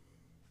treasure.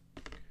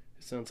 It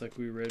sounds like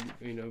we read,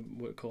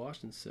 what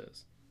Colossians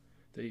says,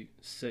 that you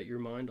set your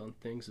mind on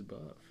things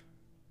above.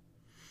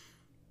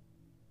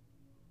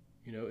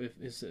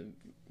 If it's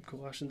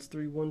Colossians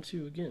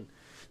 3:1-2 again.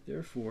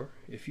 "Therefore,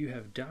 if you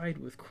have died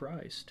with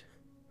Christ,"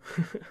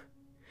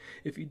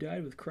 if you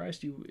died with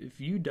Christ, if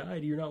you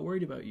died, you're not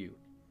worried about you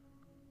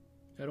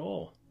at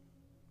all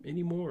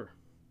anymore,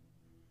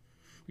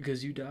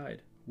 because you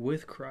died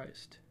with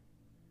Christ.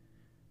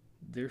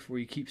 "Therefore,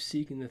 you keep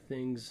seeking the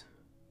things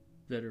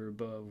that are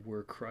above,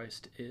 where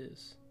Christ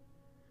is,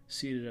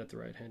 seated at the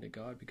right hand of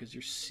God," because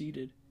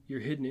you're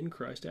hidden in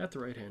Christ at the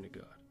right hand of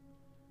God.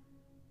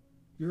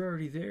 You're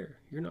already there.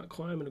 You're not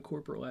climbing a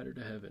corporate ladder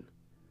to heaven.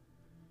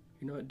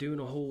 You're not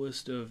doing a whole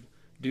list of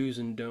do's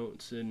and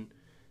don'ts and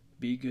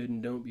be good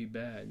and don't be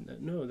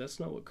bad. No, that's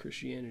not what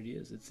Christianity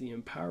is. It's the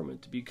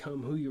empowerment to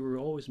become who you were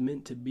always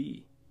meant to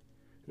be.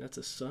 And that's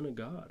a son of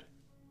God,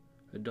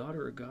 a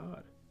daughter of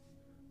God,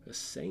 a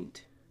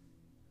saint,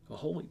 a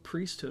holy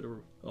priesthood,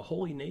 a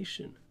holy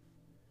nation.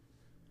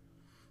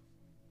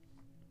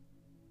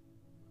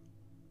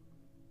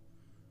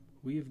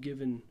 We have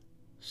given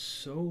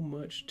so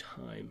much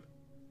time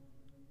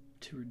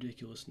to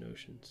ridiculous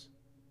notions,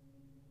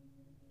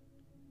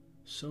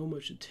 so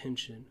much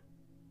attention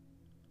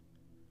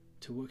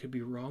to what could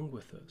be wrong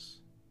with us,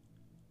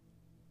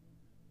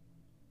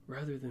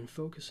 rather than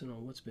focusing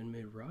on what's been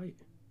made right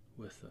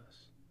with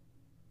us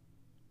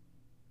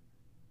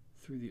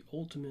through the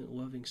ultimate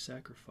loving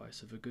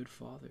sacrifice of a good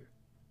Father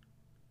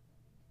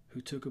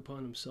who took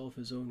upon himself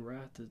his own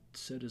wrath to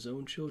set his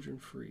own children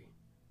free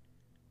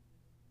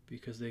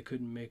because they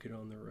couldn't make it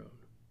on their own.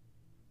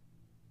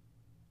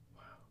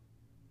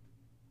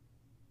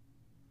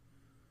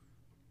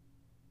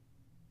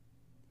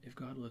 If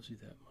God loves you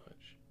that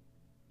much,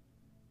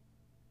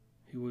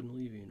 he wouldn't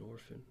leave you an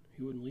orphan.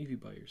 He wouldn't leave you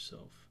by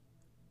yourself.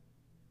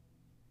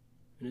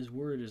 And his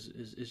word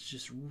is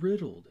just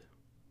riddled.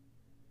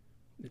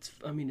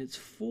 It's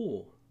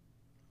full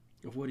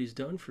of what he's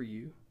done for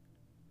you.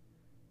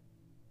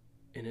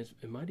 And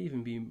it might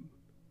even be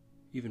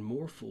even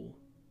more full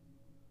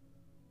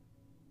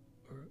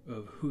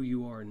of who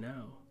you are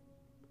now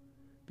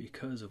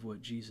because of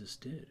what Jesus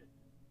did.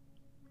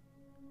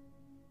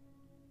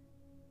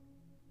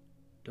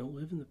 Don't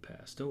live in the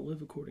past. Don't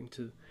live according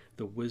to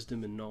the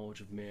wisdom and knowledge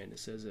of man. It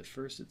says at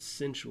first it's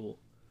sensual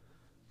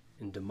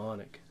and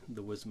demonic,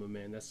 the wisdom of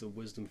man. That's the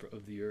wisdom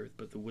of the earth,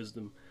 but the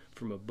wisdom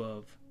from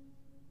above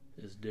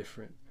is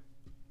different.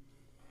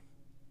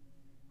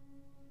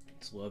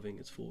 It's loving,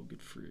 it's full of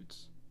good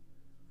fruits.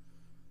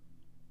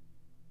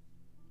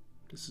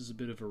 This is a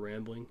bit of a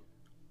rambling,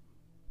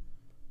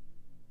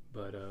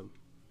 but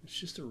it's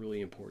just a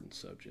really important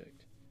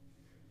subject.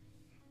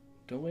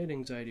 Don't let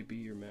anxiety be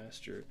your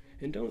master,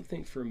 and don't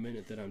think for a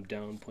minute that I'm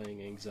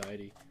downplaying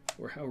anxiety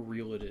or how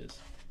real it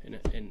is.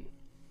 And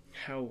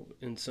how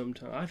in some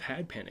time I've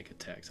had panic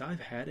attacks,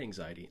 I've had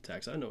anxiety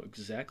attacks. I know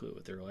exactly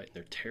what they're like.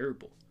 They're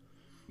terrible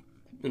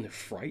and they're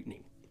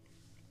frightening.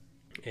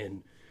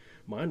 And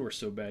mine were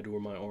so bad to where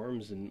my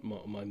arms and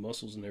my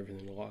muscles and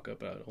everything lock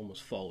up, I'd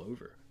almost fall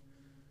over.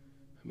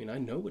 I mean, I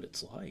know what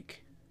it's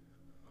like.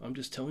 I'm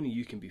just telling you,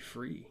 you can be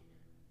free.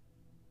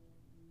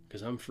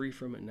 Because I'm free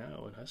from it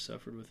now, and I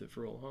suffered with it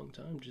for a long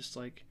time, just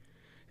like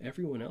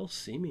everyone else,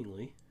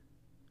 seemingly.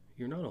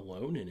 You're not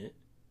alone in it.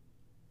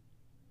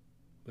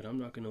 But I'm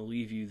not going to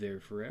leave you there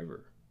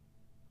forever.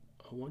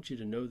 I want you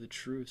to know the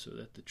truth so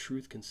that the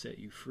truth can set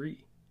you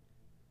free.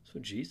 That's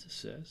what Jesus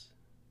says.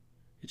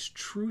 It's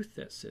truth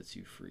that sets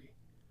you free.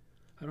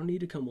 I don't need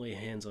to come lay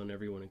hands on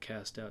everyone and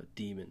cast out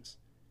demons.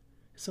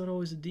 It's not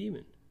always a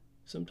demon.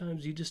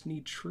 Sometimes you just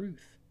need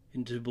truth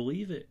and to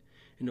believe it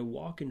and to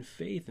walk in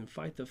faith and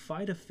fight the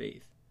fight of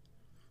faith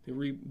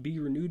and be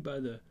renewed by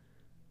the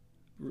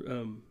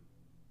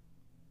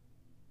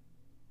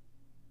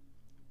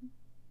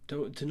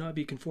to not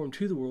be conformed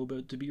to the world,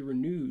 but to be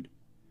renewed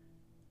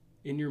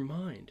in your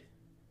mind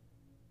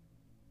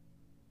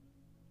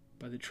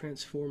by the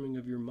transforming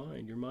of your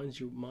mind. Your mind's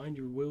your mind,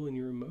 your will, and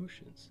your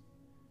emotions.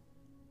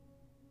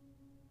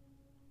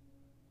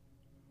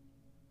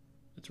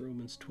 That's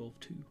Romans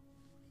 12:2.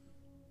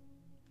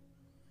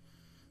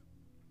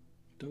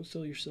 Don't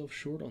sell yourself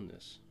short on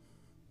this.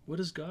 What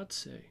does God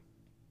say?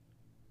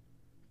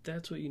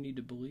 That's what you need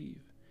to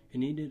believe.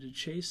 And you need to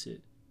chase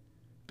it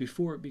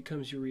before it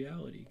becomes your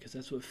reality, because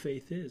that's what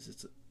faith is.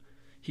 It's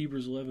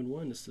Hebrews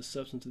 11:1. It's the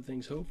substance of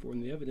things hoped for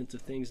and the evidence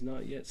of things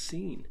not yet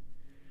seen.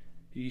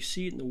 You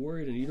see it in the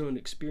Word and you don't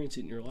experience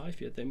it in your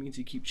life yet. That means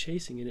you keep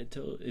chasing it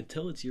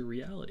until it's your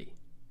reality.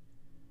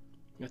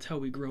 That's how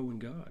we grow in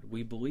God.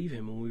 We believe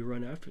Him when we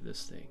run after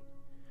this thing.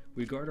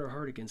 We guard our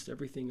heart against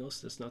everything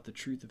else that's not the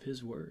truth of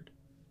His Word.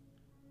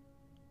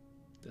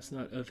 That's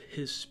not of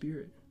His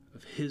Spirit,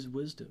 of His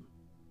wisdom.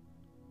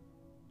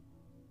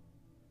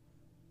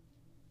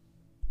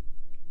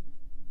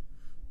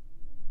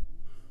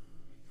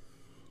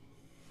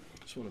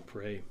 I just want to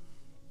pray.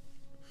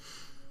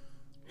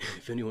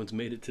 If anyone's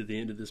made it to the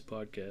end of this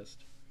podcast,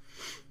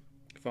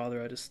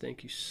 Father, I just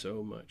thank you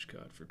so much,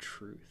 God, for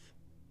truth.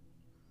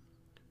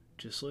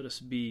 Just let us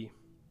be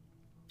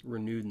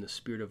renewed in the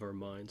spirit of our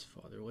minds,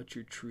 Father. Let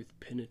your truth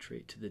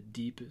penetrate to the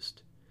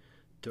deepest,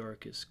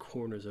 darkest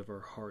corners of our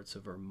hearts,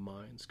 of our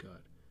minds,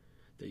 God.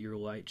 That your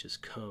light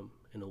just come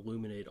and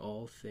illuminate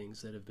all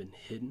things that have been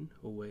hidden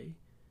away,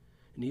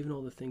 and even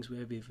all the things we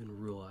haven't even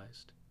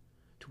realized,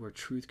 to where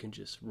truth can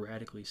just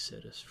radically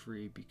set us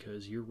free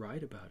because you're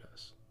right about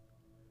us.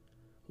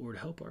 Lord,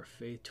 help our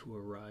faith to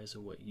arise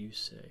in what you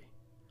say.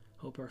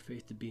 Help our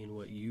faith to be in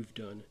what you've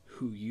done,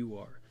 who you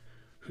are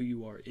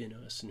in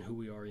us, and who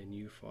we are in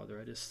you, Father.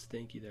 I just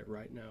thank you that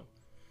right now,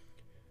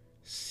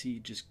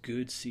 seed, just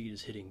good seed,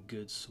 is hitting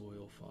good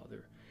soil,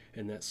 Father,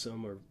 and that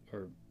some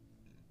are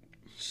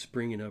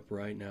springing up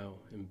right now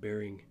and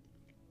bearing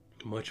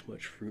much,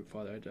 much fruit,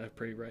 Father. I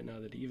pray right now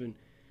that even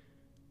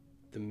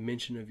the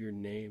mention of your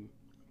name,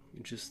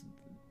 just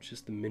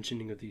the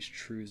mentioning of these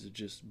truths, is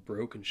just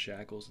broken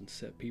shackles and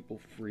set people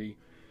free,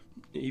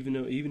 even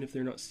if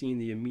they're not seeing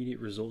the immediate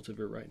results of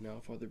it right now,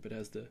 Father. But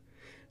as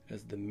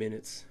the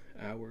minutes,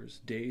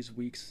 hours, days,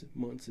 weeks,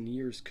 months, and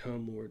years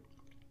come, Lord,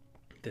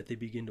 that they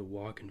begin to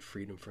walk in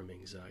freedom from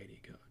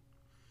anxiety, God.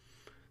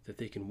 That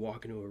they can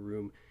walk into a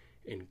room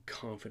in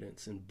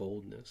confidence and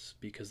boldness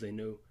because they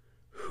know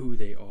who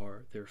they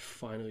are. They're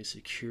finally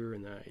secure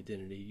in that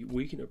identity.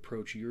 We can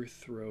approach your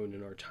throne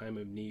in our time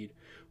of need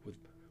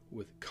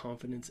with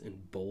confidence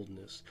and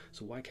boldness.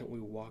 So why can't we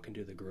walk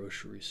into the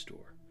grocery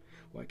store?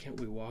 Why can't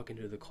we walk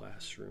into the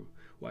classroom?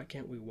 Why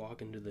can't we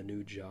walk into the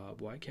new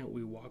job? Why can't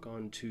we walk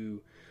onto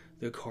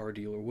the car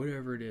dealer,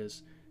 whatever it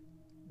is,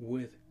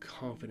 with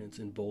confidence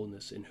and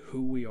boldness in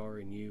who we are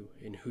in you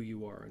and who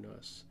you are in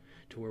us,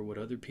 to where what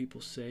other people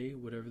say,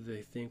 whatever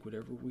they think,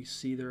 whatever we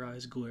see their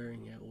eyes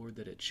glaring at, Lord,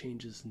 that it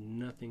changes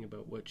nothing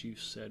about what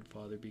you've said,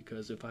 Father,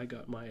 because if I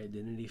got my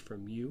identity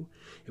from you,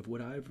 if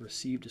what I've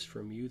received is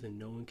from you, then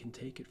no one can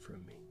take it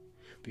from me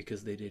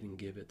because they didn't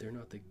give it. They're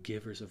not the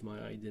givers of my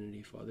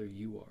identity, Father.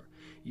 You are.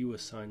 You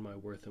assigned my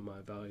worth and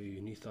my value,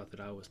 and you thought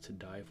that I was to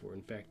die for.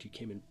 In fact, you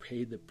came and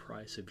paid the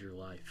price of your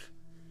life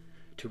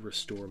to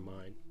restore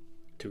mine,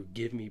 to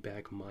give me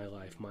back my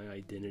life, my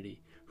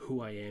identity,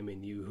 who I am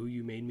in you, who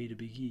you made me to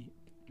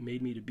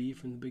be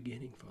from the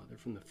beginning, Father,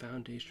 from the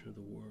foundation of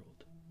the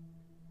world.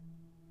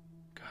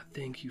 God,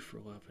 thank you for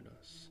loving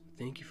us.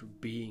 Thank you for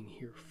being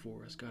here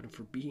for us, God, and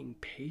for being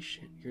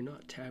patient. You're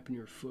not tapping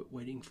your foot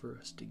waiting for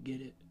us to get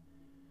it.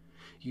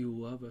 You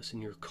love us,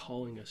 and you're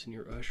calling us, and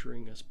you're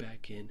ushering us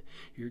back in.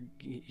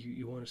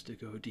 You want us to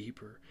go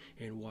deeper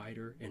and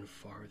wider and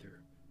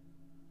farther.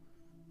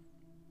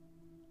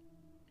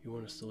 You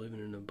want us to live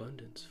in an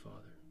abundance,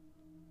 Father.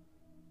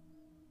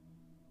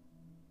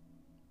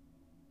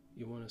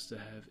 You want us to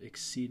have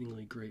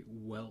exceedingly great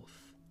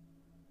wealth.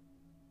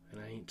 And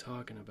I ain't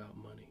talking about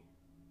money.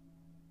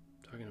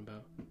 I'm talking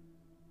about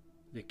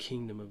the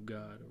kingdom of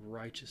God, of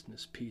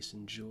righteousness, peace,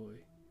 and joy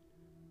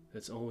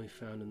that's only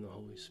found in the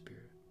Holy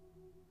Spirit.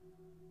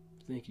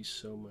 Thank you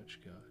so much,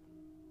 God.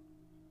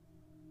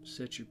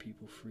 Set your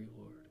people free,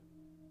 Lord,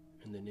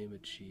 in the name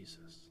of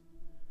Jesus.